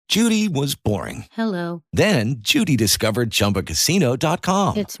Judy was boring. Hello. Then Judy discovered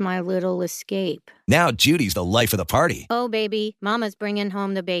ChumbaCasino.com. It's my little escape. Now Judy's the life of the party. Oh, baby, mama's bringing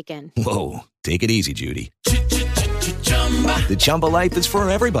home the bacon. Whoa, take it easy, Judy. The Chumba life is for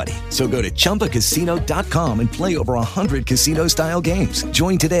everybody. So go to ChumbaCasino.com and play over 100 casino-style games.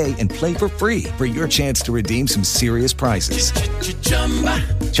 Join today and play for free for your chance to redeem some serious prizes.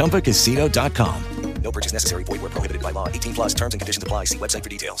 ChumbaCasino.com. No purchase necessary. Void where prohibited by law. 18 plus terms and conditions apply. See website for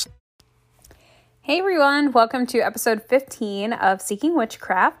details. Hey everyone, welcome to episode 15 of Seeking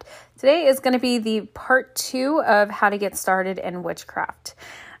Witchcraft. Today is going to be the part 2 of how to get started in witchcraft.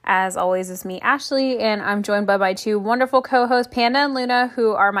 As always, it's me, Ashley, and I'm joined by my 2 wonderful co-hosts, Panda and Luna,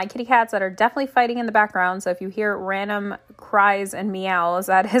 who are my kitty cats that are definitely fighting in the background. So if you hear random cries and meows,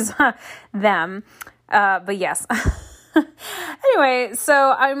 that is them. But yes. Anyway,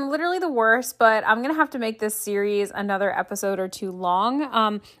 so I'm literally the worst, but I'm going to have to make this series another episode or 2 long.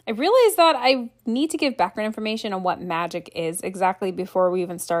 I realized that I need to give background information on what magic is exactly before we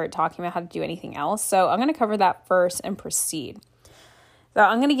even start talking about how to do anything else. So I'm going to cover that first and proceed. So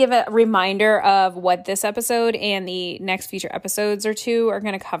I'm going to give a reminder of what this episode and the next future episodes or 2 are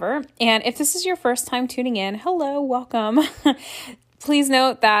going to cover. And if this is your first time tuning in, hello, welcome. Please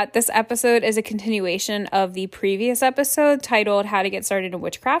note that this episode is a continuation of the previous episode titled How to Get Started in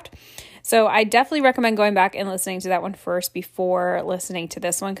Witchcraft. So I definitely recommend going back and listening to that one first before listening to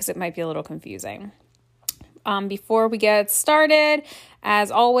this one because it might be a little confusing. Before we get started,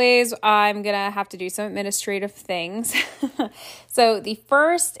 as always, I'm going to have to do some administrative things. So the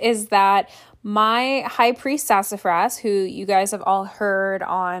first is that my high priest Sassafras, who you guys have all heard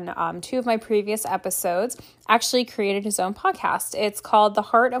on 2 of my previous episodes, actually created his own podcast. It's called The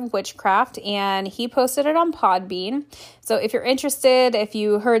Heart of Witchcraft, and he posted it on Podbean. So if you're interested, if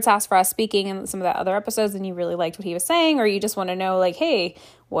you heard Sassafras speaking in some of the other episodes and you really liked what he was saying, or you just want to know, like, hey,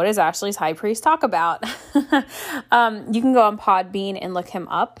 what does Ashley's high priest talk about? You can go on Podbean and look him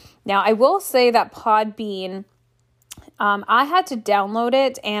up. Now, I will say that Podbean, I had to download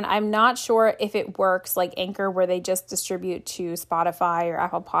it, and I'm not sure if it works like Anchor, where they just distribute to Spotify or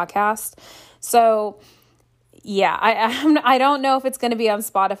Apple Podcast. So yeah, I don't know if it's going to be on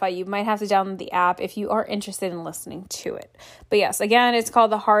Spotify. You might have to download the app if you are interested in listening to it. But yes, again, it's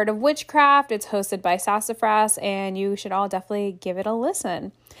called The Heart of Witchcraft. It's hosted by Sassafras, and you should all definitely give it a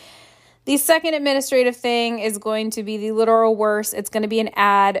listen. The second administrative thing is going to be the literal worst. It's going to be an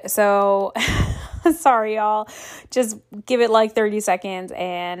ad. So sorry, y'all. Just give it like 30 seconds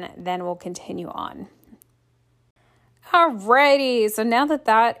and then we'll continue on. Alrighty, so now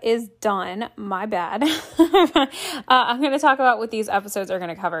that is done, my bad, I'm going to talk about what these episodes are going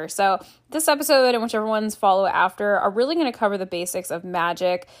to cover. So this episode and whichever ones follow after are really going to cover the basics of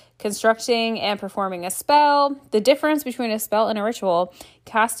magic, constructing and performing a spell, the difference between a spell and a ritual,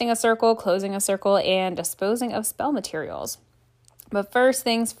 casting a circle, closing a circle, and disposing of spell materials. But first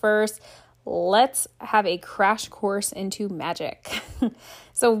things first, let's have a crash course into magic.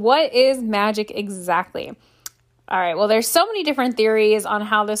 So what is magic exactly? All right, well, there's so many different theories on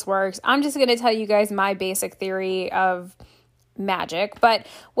how this works. I'm just going to tell you guys my basic theory of magic. But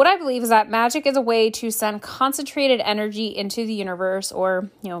what I believe is that magic is a way to send concentrated energy into the universe, or,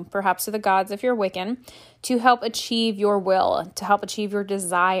 perhaps to the gods if you're Wiccan, to help achieve your will, to help achieve your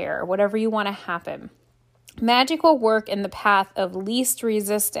desire, whatever you want to happen. Magic will work in the path of least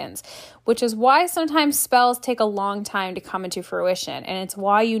resistance, which is why sometimes spells take a long time to come into fruition, and it's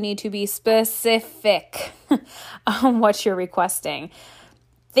why you need to be specific on what you're requesting.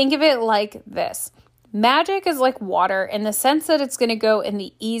 Think of it like this. Magic is like water in the sense that it's going to go in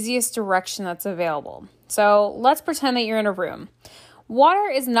the easiest direction that's available. So let's pretend that you're in a room. Water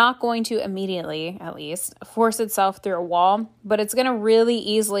is not going to immediately, at least, force itself through a wall, but it's going to really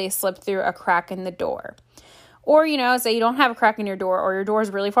easily slip through a crack in the door. Or, say you don't have a crack in your door or your door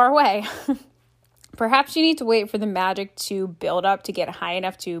is really far away. Perhaps you need to wait for the magic to build up to get high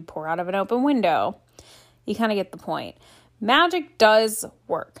enough to pour out of an open window. You kind of get the point. Magic does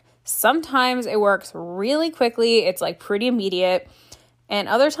work. Sometimes it works really quickly. It's like pretty immediate. And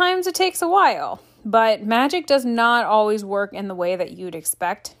other times it takes a while. But magic does not always work in the way that you'd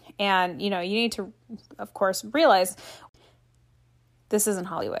expect. And, you need to, of course, realize this isn't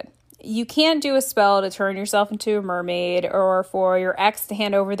Hollywood. You can't do a spell to turn yourself into a mermaid or for your ex to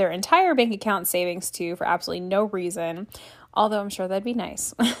hand over their entire bank account savings to you for absolutely no reason, although I'm sure that'd be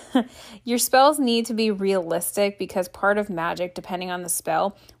nice. Your spells need to be realistic because part of magic, depending on the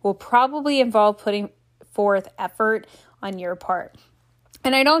spell, will probably involve putting forth effort on your part.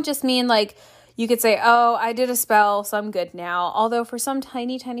 And I don't just mean like you could say, oh, I did a spell, so I'm good now. Although for some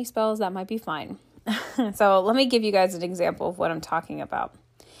tiny, tiny spells, that might be fine. So let me give you guys an example of what I'm talking about.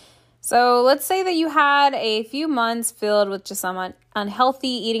 So let's say that you had a few months filled with just some unhealthy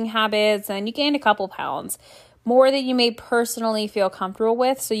eating habits and you gained a couple pounds, more than you may personally feel comfortable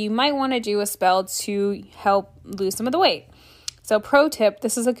with. So you might want to do a spell to help lose some of the weight. So pro tip,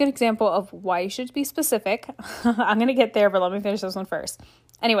 this is a good example of why you should be specific. I'm going to get there, but let me finish this one first.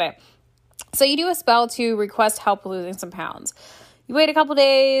 Anyway, so you do a spell to request help losing some pounds. You wait a couple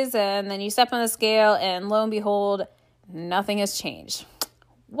days and then you step on the scale and lo and behold, nothing has changed.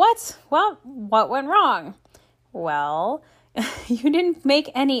 What? Well, what went wrong? Well, you didn't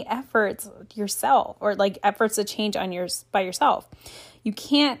make any efforts yourself or efforts to change by yourself. You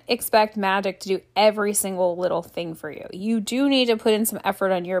can't expect magic to do every single little thing for you. You do need to put in some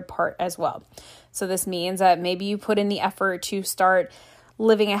effort on your part as well. So this means that maybe you put in the effort to start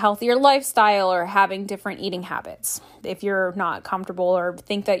living a healthier lifestyle or having different eating habits if you're not comfortable or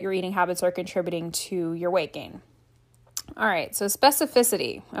think that your eating habits are contributing to your weight gain. All right, so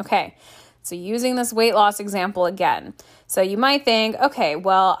specificity. Okay, so using this weight loss example again. So you might think, okay,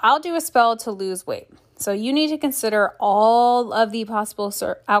 well, I'll do a spell to lose weight. So you need to consider all of the possible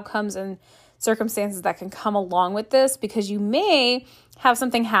outcomes and circumstances that can come along with this, because you may have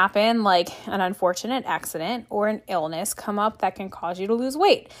something happen like an unfortunate accident or an illness come up that can cause you to lose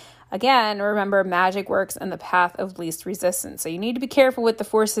weight. Again, remember, magic works in the path of least resistance. So you need to be careful with the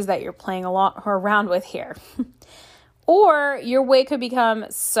forces that you're playing around with here. Or your weight could become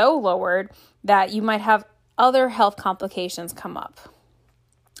so lowered that you might have other health complications come up.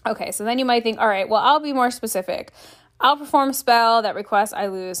 Okay, so then you might think, all right, well, I'll be more specific. I'll perform a spell that requests I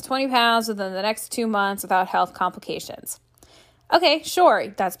lose 20 pounds within the next 2 months without health complications. Okay, sure,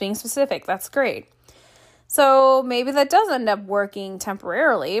 that's being specific. That's great. So maybe that does end up working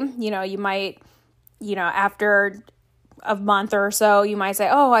temporarily. You might, after a month or so, you might say,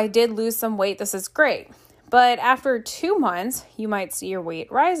 oh, I did lose some weight. This is great. But after 2 months, you might see your weight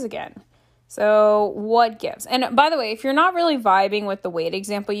rise again. So what gives? And by the way, if you're not really vibing with the weight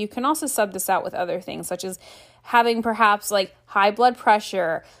example, you can also sub this out with other things, such as having perhaps high blood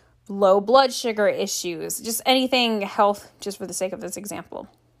pressure, low blood sugar issues, just anything health, just for the sake of this example.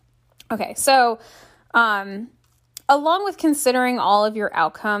 Okay, so along with considering all of your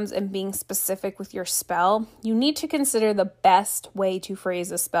outcomes and being specific with your spell, you need to consider the best way to phrase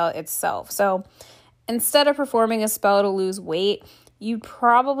the spell itself. So instead of performing a spell to lose weight, you'd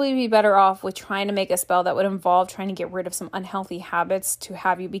probably be better off with trying to make a spell that would involve trying to get rid of some unhealthy habits to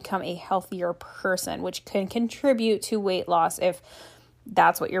have you become a healthier person, which can contribute to weight loss if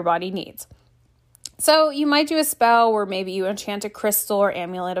that's what your body needs. So you might do a spell where maybe you enchant a crystal or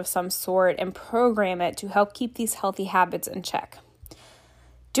amulet of some sort and program it to help keep these healthy habits in check.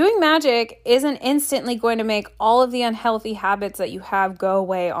 Doing magic isn't instantly going to make all of the unhealthy habits that you have go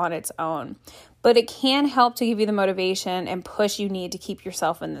away on its own, but it can help to give you the motivation and push you need to keep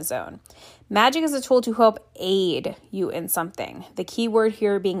yourself in the zone. Magic is a tool to help aid you in something. The key word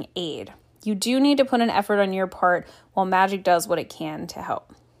here being aid. You do need to put an effort on your part while magic does what it can to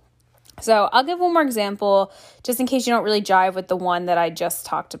help. So I'll give one more example just in case you don't really jive with the one that I just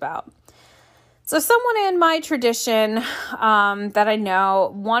talked about. So someone in my tradition that I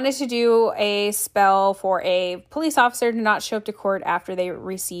know wanted to do a spell for a police officer to not show up to court after they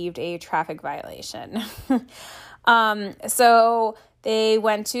received a traffic violation. So they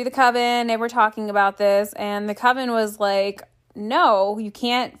went to the coven, they were talking about this, and the coven was like, no, you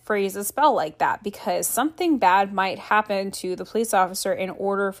can't phrase a spell like that because something bad might happen to the police officer in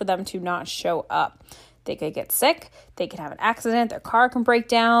order for them to not show up. They could get sick, they could have an accident, their car can break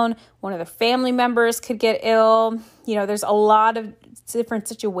down, one of their family members could get ill. There's a lot of different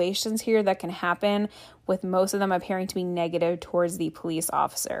situations here that can happen, with most of them appearing to be negative towards the police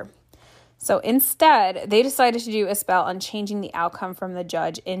officer. So instead, they decided to do a spell on changing the outcome from the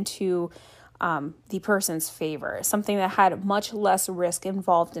judge into the person's favor, something that had much less risk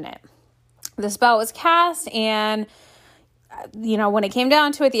involved in it. The spell was cast and, when it came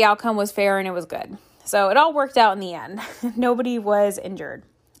down to it, the outcome was fair and it was good. So it all worked out in the end. Nobody was injured.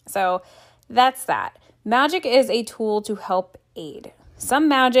 So that's that. Magic is a tool to help aid. Some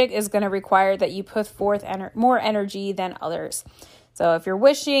magic is going to require that you put forth more energy than others. So if you're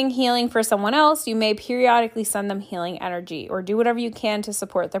wishing healing for someone else, you may periodically send them healing energy or do whatever you can to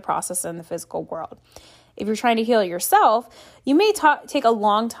support the process in the physical world. If you're trying to heal yourself, you may take a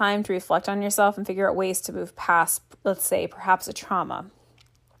long time to reflect on yourself and figure out ways to move past, let's say, perhaps a trauma.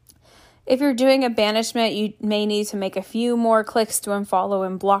 If you're doing a banishment, you may need to make a few more clicks to unfollow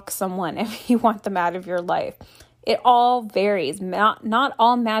and block someone if you want them out of your life. It all varies. Not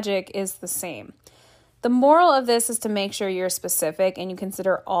all magic is the same. The moral of this is to make sure you're specific and you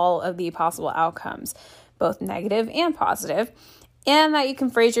consider all of the possible outcomes, both negative and positive, and that you can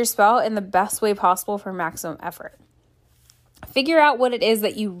phrase your spell in the best way possible for maximum effort. Figure out what it is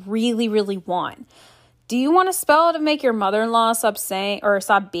that you really, really want. Do you want a spell to make your mother-in-law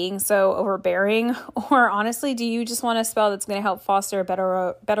stop being so overbearing? Or honestly, do you just want a spell that's going to help foster a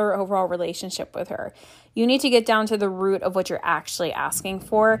better overall relationship with her? You need to get down to the root of what you're actually asking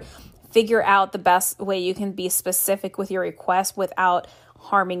for. Figure out the best way you can be specific with your request without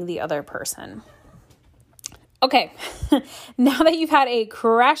harming the other person. Okay, now that you've had a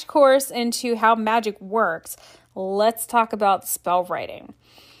crash course into how magic works, let's talk about spell writing.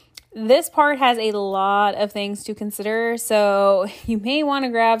 This part has a lot of things to consider, so you may want to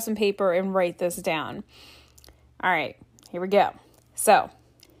grab some paper and write this down. All right, here we go. So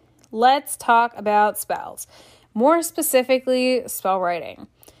let's talk about spells. More specifically, spell writing.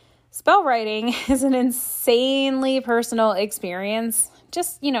 Spell writing is an insanely personal experience.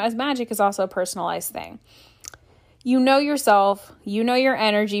 Just, as magic is also a personalized thing. You know yourself, you know your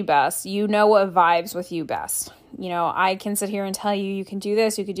energy best, you know what vibes with you best. I can sit here and tell you can do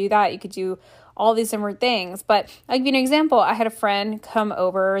this, you could do that, you could do all these different things. But I'll give you an example. I had a friend come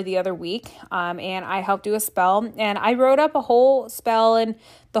over the other week and I helped do a spell, and I wrote up a whole spell and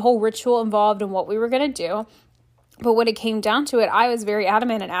the whole ritual involved and what we were going to do. But when it came down to it, I was very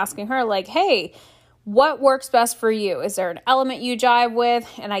adamant in asking her, like, hey, what works best for you? Is there an element you jive with?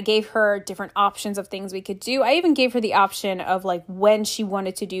 And I gave her different options of things we could do. I even gave her the option of like when she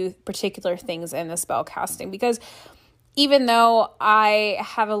wanted to do particular things in the spell casting, because even though I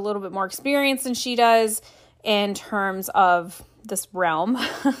have a little bit more experience than she does in terms of this realm,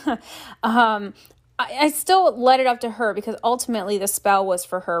 I still let it up to her, because ultimately the spell was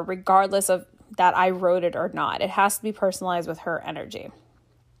for her, regardless of that I wrote it or not. It has to be personalized with her energy.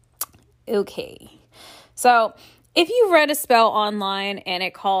 Okay. So if you've read a spell online and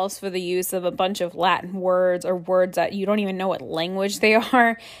it calls for the use of a bunch of Latin words or words that you don't even know what language they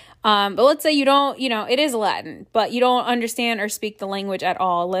are, but let's say you don't, it is Latin, but you don't understand or speak the language at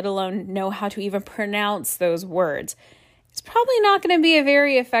all, let alone know how to even pronounce those words, it's probably not going to be a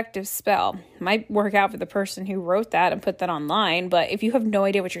very effective spell. It might work out for the person who wrote that and put that online, but if you have no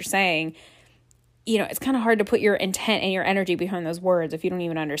idea what you're saying, it's kind of hard to put your intent and your energy behind those words if you don't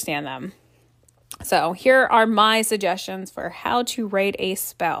even understand them. So here are my suggestions for how to write a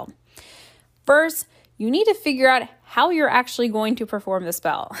spell. First, you need to figure out how you're actually going to perform the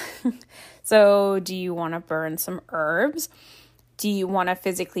spell. So do you want to burn some herbs? Do you want to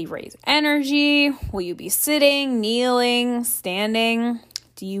physically raise energy? Will you be sitting, kneeling, standing?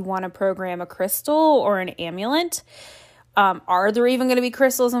 Do you want to program a crystal or an amulet? Are there even going to be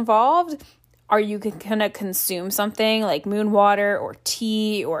crystals involved? Are you going to consume something like moon water or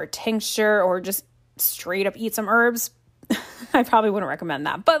tea or tincture, or just straight up eat some herbs? I probably wouldn't recommend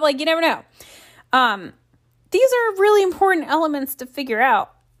that, but you never know. These are really important elements to figure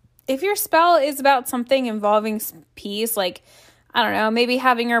out. If your spell is about something involving peace, maybe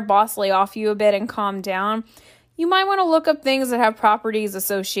having your boss lay off you a bit and calm down, you might want to look up things that have properties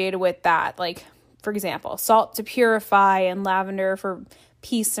associated with that. Like, for example, salt to purify and lavender for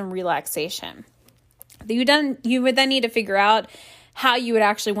peace and relaxation. You would then need to figure out how you would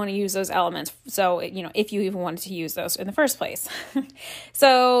actually want to use those elements. So, if you even wanted to use those in the first place.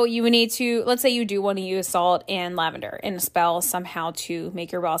 So you would need to, let's say you do want to use salt and lavender in a spell somehow to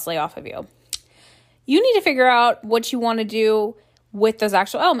make your boss lay off of you. You need to figure out what you want to do with those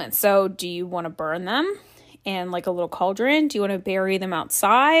actual elements. So do you want to burn them in like a little cauldron? Do you want to bury them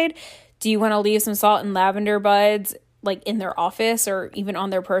outside? Do you want to leave some salt and lavender buds like in their office or even on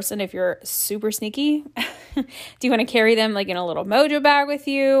their person if you're super sneaky? Do you want to carry them like in a little mojo bag with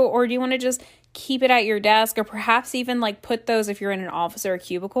you? Or do you want to just keep it at your desk, or perhaps even like put those, if you're in an office or a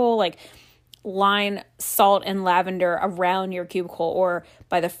cubicle, like line salt and lavender around your cubicle or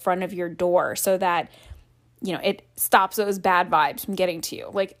by the front of your door so that, it stops those bad vibes from getting to you.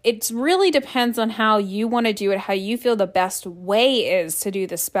 Like, it really depends on how you want to do it, how you feel the best way is to do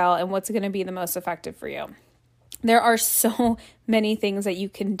the spell, and what's going to be the most effective for you. There are so many things that you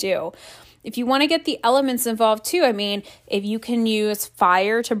can do. If you want to get the elements involved too, if you can use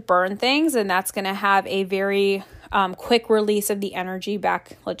fire to burn things, and that's going to have a very quick release of the energy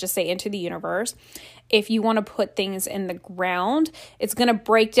back, let's just say, into the universe. If you want to put things in the ground, it's going to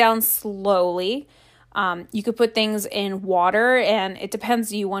break down slowly. You could put things in water, and it depends.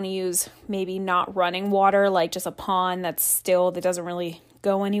 Do you want to use maybe not running water, like just a pond that doesn't really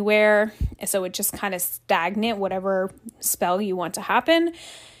go anywhere, so it's just kind of stagnant, whatever spell you want to happen.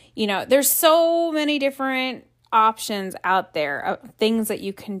 There's so many different options out there of things that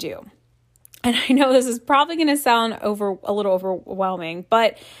you can do. And I know this is probably going to sound a little overwhelming,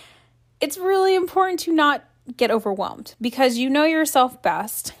 but it's really important to not get overwhelmed because you know yourself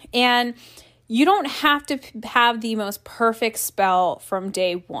best, and you don't have to have the most perfect spell from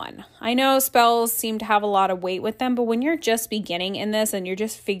day one. I know spells seem to have a lot of weight with them, but when you're just beginning in this and you're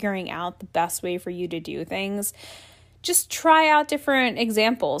just figuring out the best way for you to do things, just try out different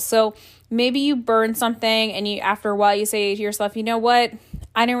examples. So maybe you burn something and after a while you say to yourself, you know what?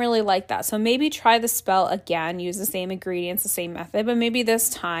 I didn't really like that. So maybe try the spell again, use the same ingredients, the same method, but maybe this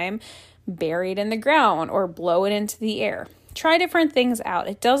time bury it in the ground or blow it into the air. Try different things out.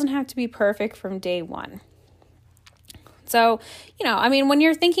 It doesn't have to be perfect from day one. So, when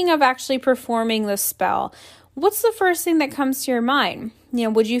you're thinking of actually performing the spell, what's the first thing that comes to your mind?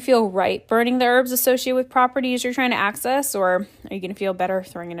 Would you feel right burning the herbs associated with properties you're trying to access? Or are you going to feel better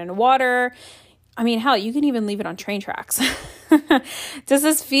throwing it into water? Hell, you can even leave it on train tracks. Does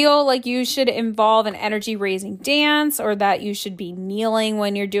this feel like you should involve an energy-raising dance or that you should be kneeling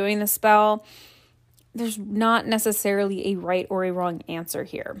when you're doing the spell? There's not necessarily a right or a wrong answer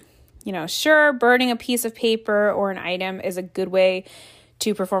here. Sure, burning a piece of paper or an item is a good way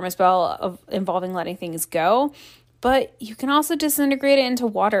to perform a spell involving letting things go, but you can also disintegrate it into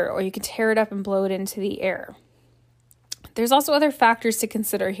water, or you can tear it up and blow it into the air. There's also other factors to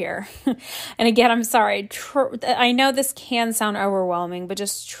consider here. And again, I'm sorry. I know this can sound overwhelming, but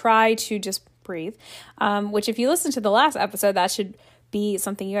just try to just breathe. Which if you listen to the last episode, that should be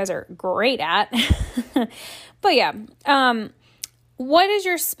something you guys are great at. But yeah, what is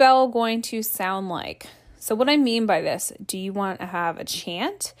your spell going to sound like? So what I mean by this, do you want to have a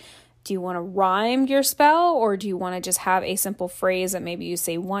chant? Do you want to rhyme your spell? Or do you want to just have a simple phrase that maybe you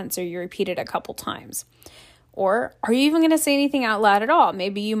say once or you repeat it a couple times? Or are you even going to say anything out loud at all?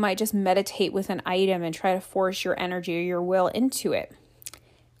 Maybe you might just meditate with an item and try to force your energy or your will into it.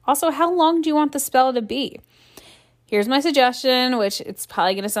 Also, how long do you want the spell to be? Here's my suggestion, which it's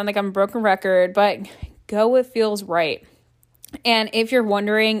probably going to sound like I'm a broken record, but go what feels right. And if you're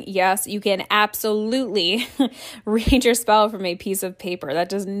wondering, yes, you can absolutely read your spell from a piece of paper. That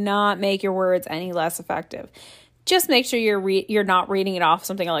does not make your words any less effective. Just make sure you're not reading it off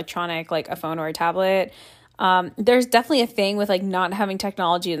something electronic like a phone or a tablet. There's definitely a thing with not having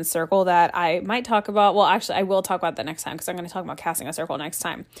technology in the circle that I might talk about. Well, actually, I will talk about that next time because I'm going to talk about casting a circle next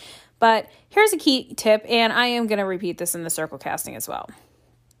time. But here's a key tip, and I am going to repeat this in the circle casting as well.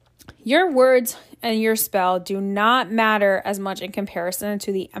 Your words and your spell do not matter as much in comparison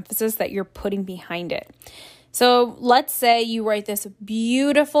to the emphasis that you're putting behind it. So let's say you write this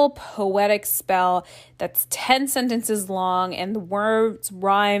beautiful poetic spell that's 10 sentences long and the words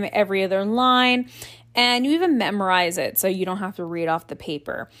rhyme every other line, and you even memorize it so you don't have to read off the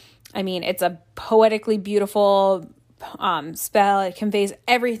paper. It's a poetically beautiful spell. It conveys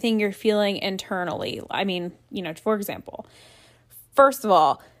everything you're feeling internally. For example, first of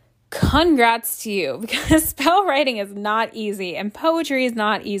all, congrats to you, because spell writing is not easy and poetry is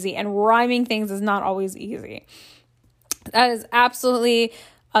not easy and rhyming things is not always easy. That is absolutely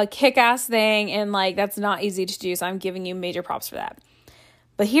a kick-ass thing, and that's not easy to do, so I'm giving you major props for that.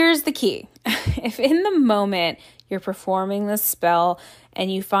 But here's the key. If in the moment you're performing this spell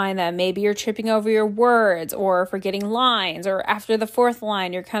and you find that maybe you're tripping over your words or forgetting lines, or after the fourth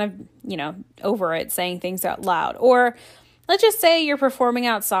line you're kind of, over it, saying things out loud, or let's just say you're performing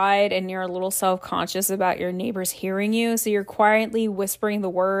outside and you're a little self-conscious about your neighbors hearing you, so you're quietly whispering the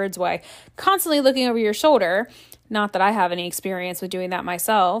words while constantly looking over your shoulder. Not that I have any experience with doing that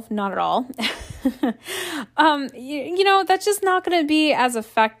myself, not at all. That's just not going to be as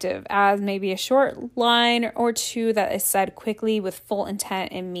effective as maybe a short line or two that is said quickly with full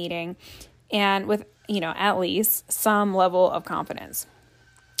intent and meaning, and with, at least some level of confidence.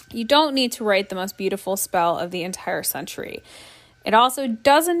 You don't need to write the most beautiful spell of the entire century. It also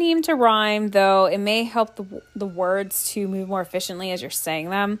doesn't need to rhyme, though it may help the words to move more efficiently as you're saying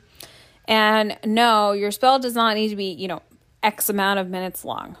them. And no, your spell does not need to be, X amount of minutes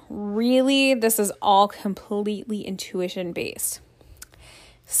long. Really, this is all completely intuition based.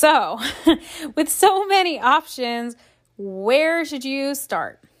 So, with so many options, where should you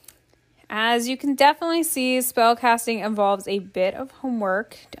start? As you can definitely see, spellcasting involves a bit of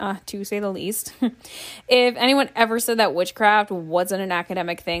homework, to say the least. If anyone ever said that witchcraft wasn't an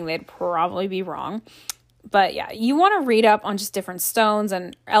academic thing, they'd probably be wrong. But yeah, you want to read up on just different stones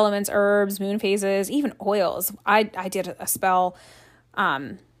and elements, herbs, moon phases, even oils. I did a spell,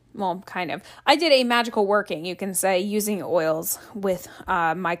 kind of. I did a magical working, you can say, using oils with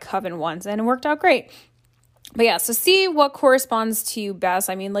my coven once, and it worked out great. But yeah, so see what corresponds to you best.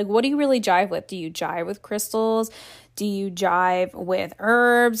 What do you really jive with? Do you jive with crystals? Do you jive with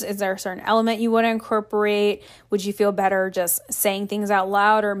herbs? Is there a certain element you want to incorporate? Would you feel better just saying things out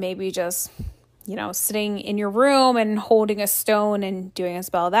loud, or maybe just sitting in your room and holding a stone and doing a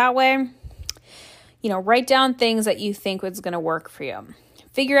spell that way. Write down things that you think is going to work for you.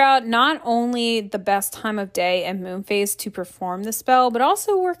 Figure out not only the best time of day and moon phase to perform the spell, but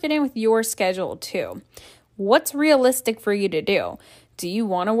also work it in with your schedule too. What's realistic for you to do? Do you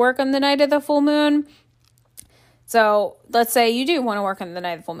want to work on the night of the full moon? So let's say you do want to work on the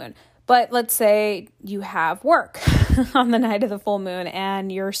night of the full moon, but let's say you have work on the night of the full moon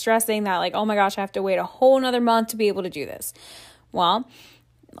and you're stressing that like, oh my gosh, I have to wait a whole another month to be able to do this. Well,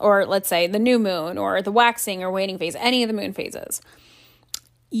 or let's say the new moon or the waxing or waning phase, any of the moon phases.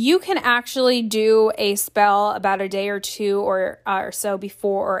 You can actually do a spell about a day or two or so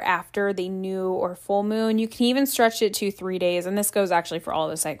before or after the new or full moon. You can even stretch it to 3 days, and this goes actually for all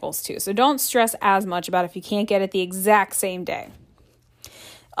the cycles too. So don't stress as much about if you can't get it the exact same day.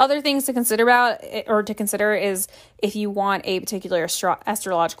 Other things to consider is if you want a particular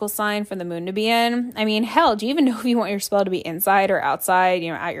astrological sign for the moon to be in. I mean, hell, do you even know if you want your spell to be inside or outside,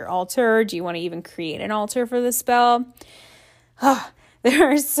 at your altar? Do you want to even create an altar for the spell?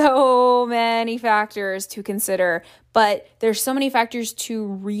 There are so many factors to consider, but there's so many factors to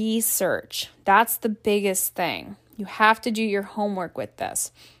research. That's the biggest thing. You have to do your homework with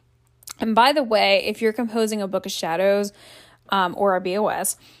this. And by the way, if you're composing a Book of Shadows, or a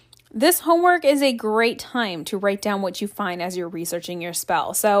BOS, this homework is a great time to write down what you find as you're researching your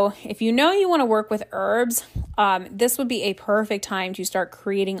spell. So if you know you want to work with herbs, this would be a perfect time to start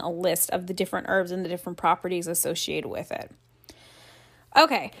creating a list of the different herbs and the different properties associated with it.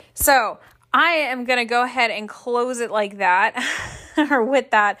 Okay, so I am going to go ahead and close it like that, or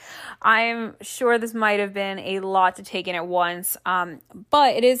with that. I'm sure this might have been a lot to take in at once,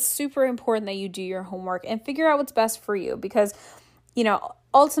 but it is super important that you do your homework and figure out what's best for you because,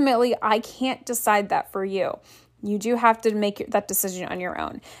 ultimately, I can't decide that for you. You do have to make that decision on your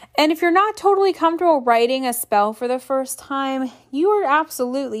own. And if you're not totally comfortable writing a spell for the first time, you are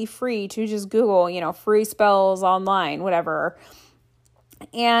absolutely free to just Google, free spells online, whatever,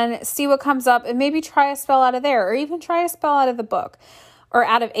 and see what comes up and maybe try a spell out of there or even try a spell out of the book or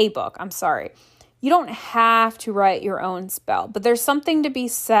out of a book. I'm sorry. You don't have to write your own spell, but there's something to be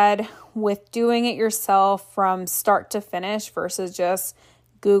said with doing it yourself from start to finish versus just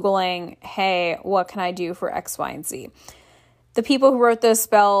Googling, hey, what can I do for X, Y, and Z? The people who wrote those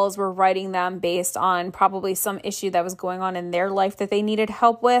spells were writing them based on probably some issue that was going on in their life that they needed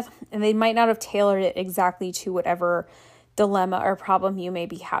help with, and they might not have tailored it exactly to whatever dilemma or problem you may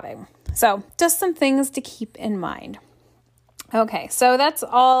be having. So just some things to keep in mind. Okay, so that's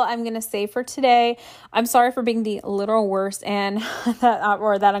all I'm going to say for today. I'm sorry for being the literal worst and that I'm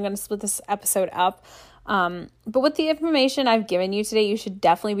going to split this episode up. But with the information I've given you today, you should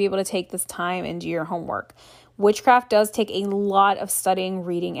definitely be able to take this time and do your homework. Witchcraft does take a lot of studying,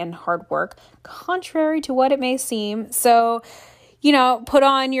 reading, and hard work, contrary to what it may seem. So, put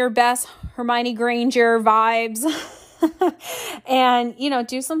on your best Hermione Granger vibes and,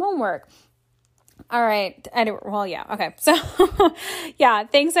 do some homework. All right. Okay. So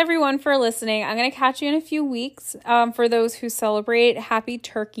thanks everyone for listening. I'm going to catch you in a few weeks. For those who celebrate, happy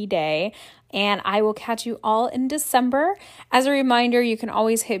Turkey Day. And I will catch you all in December. As a reminder, you can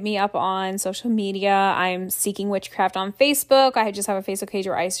always hit me up on social media. I'm Seeking Witchcraft on Facebook. I just have a Facebook page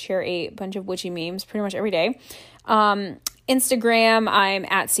where I share a bunch of witchy memes pretty much every day. Instagram, I'm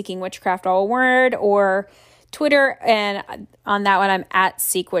at Seeking Witchcraft, all word, or Twitter, and on that one, I'm at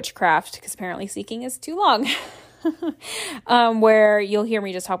Seek Witchcraft, because apparently seeking is too long, where you'll hear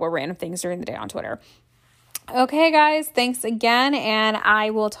me just talk about random things during the day on Twitter. Okay, guys, thanks again, and I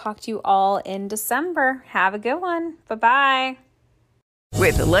will talk to you all in December. Have a good one. Bye-bye.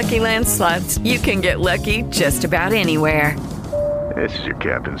 With the Lucky Land Slots, you can get lucky just about anywhere. This is your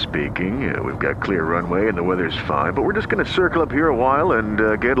captain speaking. We've got clear runway and the weather's fine, but we're just going to circle up here a while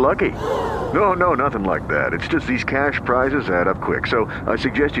and get lucky. No, nothing like that. It's just these cash prizes add up quick. So I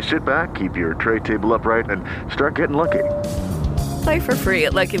suggest you sit back, keep your tray table upright, and start getting lucky. Play for free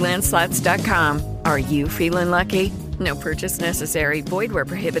at LuckyLandSlots.com. Are you feeling lucky? No purchase necessary. Void where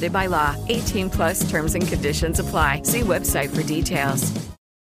prohibited by law. 18+ terms and conditions apply. See website for details.